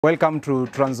Welcome to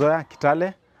Tranzoya,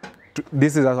 Kitale.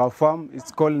 This is our farm.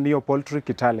 It's called Poultry,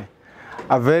 Kitale.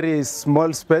 A very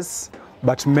small space,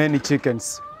 but many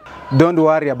chickens. Don't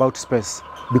worry about space,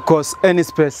 because any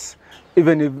space,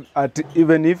 even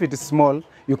if it is small,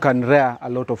 you can rear a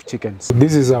lot of chickens.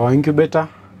 This is our incubator.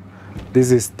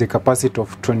 This is the capacity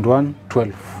of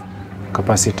 2112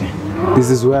 capacity.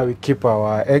 This is where we keep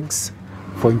our eggs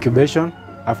for incubation.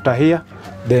 After here,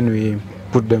 then we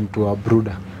put them to our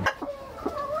brooder.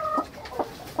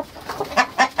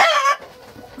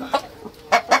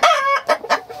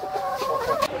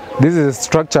 This is a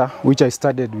structure which I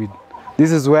started with.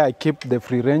 This is where I keep the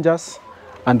free rangers,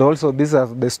 and also these are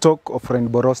the stock of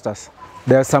rainbow roosters.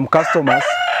 There are some customers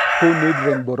who need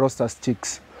rainbow roosters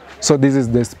chicks. So this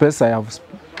is the space I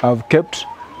have kept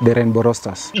the rainbow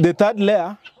roosters. The third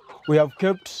layer, we have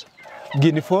kept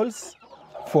guinea fowls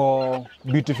for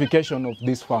beautification of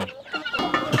this farm.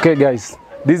 Okay guys,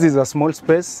 this is a small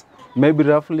space, maybe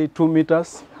roughly 2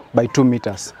 meters by 2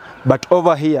 meters. But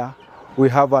over here, we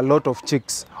have a lot of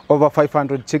chicks. Over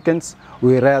 500 chickens,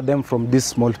 we rear them from this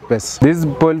small space. This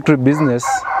poultry business,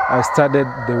 I started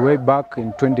the way back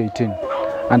in 2018,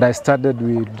 and I started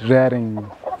with rearing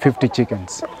 50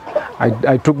 chickens.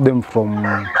 I took them from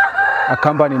a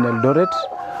company in Eldoret,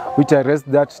 which I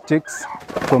raised that chicks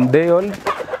from day old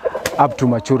up to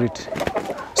maturity.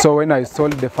 So when I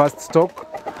sold the first stock,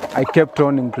 I kept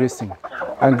on increasing.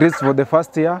 I increased for the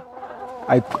first year,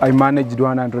 I managed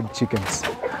 100 chickens.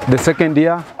 The second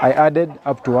year, I added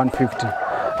up to 150.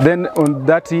 Then on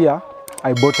that year,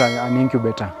 I bought an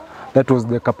incubator. That was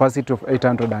the capacity of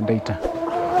 880.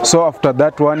 So after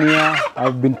that 1 year,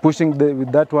 I've been pushing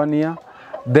with that 1 year.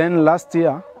 Then last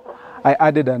year, I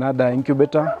added another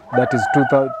incubator that is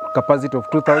capacity of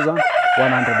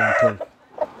 2,112.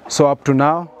 So up to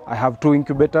now, I have 2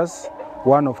 incubators,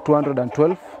 one of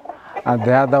 212 and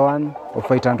the other one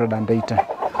of 880.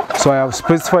 So I have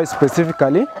specified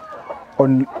specifically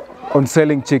on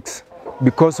selling chicks,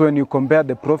 because when you compare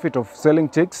the profit of selling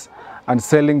chicks and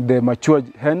selling the mature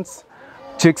hens,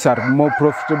 chicks are more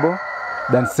profitable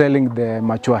than selling the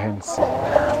mature hens.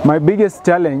 My biggest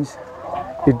challenge,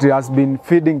 it has been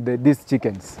feeding these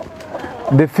chickens.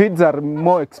 The feeds are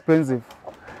more expensive,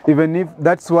 even if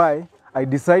that's why I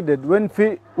decided when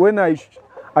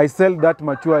I sell that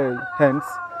mature hens,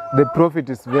 the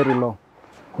profit is very low.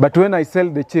 But when I sell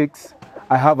the chicks,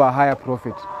 I have a higher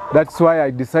profit. That's why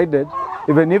I decided,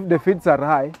 even if the feeds are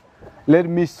high, let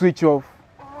me switch off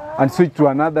and switch to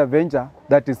another venture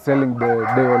that is selling the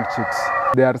day-old chicks.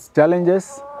 There are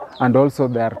challenges and also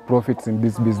there are profits in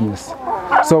this business.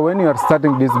 So when you are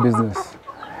starting this business,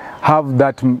 have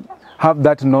that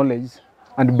knowledge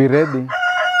and be ready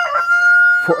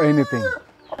for anything.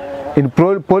 In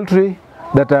poultry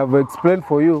that I have explained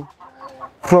for you,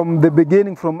 from the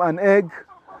beginning, from an egg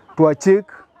to a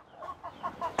chick,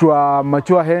 to a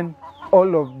mature hen,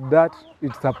 all of that,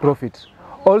 it's a profit.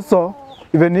 Also,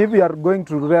 even if you are going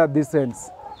to rear these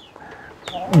hens,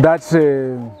 that's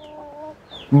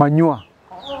manure.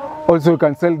 Also, you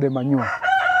can sell the manure.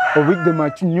 Of which the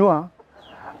manure,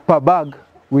 per bag,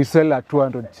 we sell at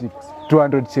 200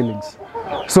 shillings.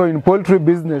 So in poultry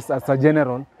business, as a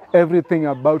general, everything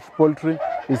about poultry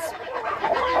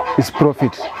is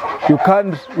profit. You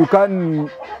cannot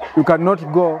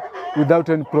go without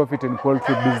any profit in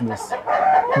poultry business.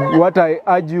 What I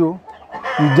urge you,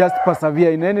 you just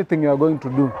persevere in anything you are going to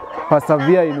do.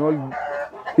 Persevere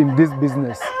in this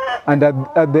business. And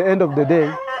at the end of the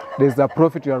day, there's a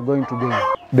profit you are going to gain.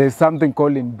 There's something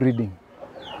called inbreeding.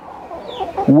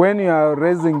 When you are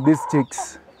raising these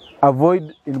chicks,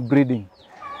 avoid inbreeding.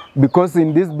 Because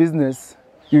in this business,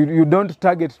 you don't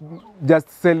target just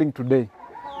selling today,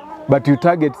 but you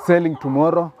target selling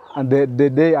tomorrow and the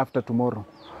day after tomorrow.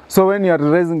 So when you are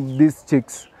raising these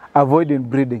chicks, avoid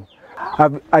inbreeding.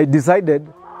 I decided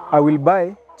I will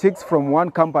buy chicks from one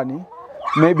company,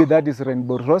 maybe that is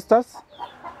rainbow roosters.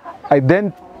 I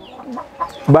then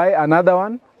buy another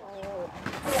one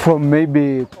from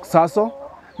maybe Saso,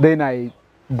 then I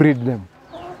breed them.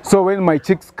 So when my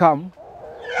chicks come,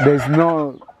 there's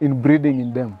no inbreeding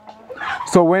in them.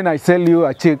 So when I sell you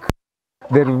a chick,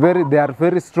 they are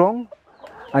very strong,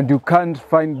 and you can't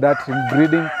find that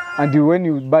inbreeding. And when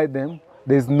you buy them,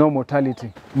 there's no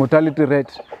mortality. Mortality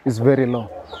rate is very low.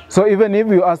 So even if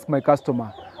you ask my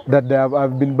customer that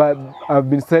I've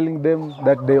been selling them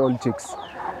that day-old chicks,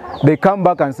 they come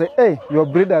back and say, hey, your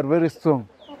breed are very strong.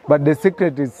 But the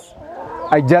secret is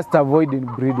I just avoid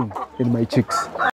inbreeding in my chicks.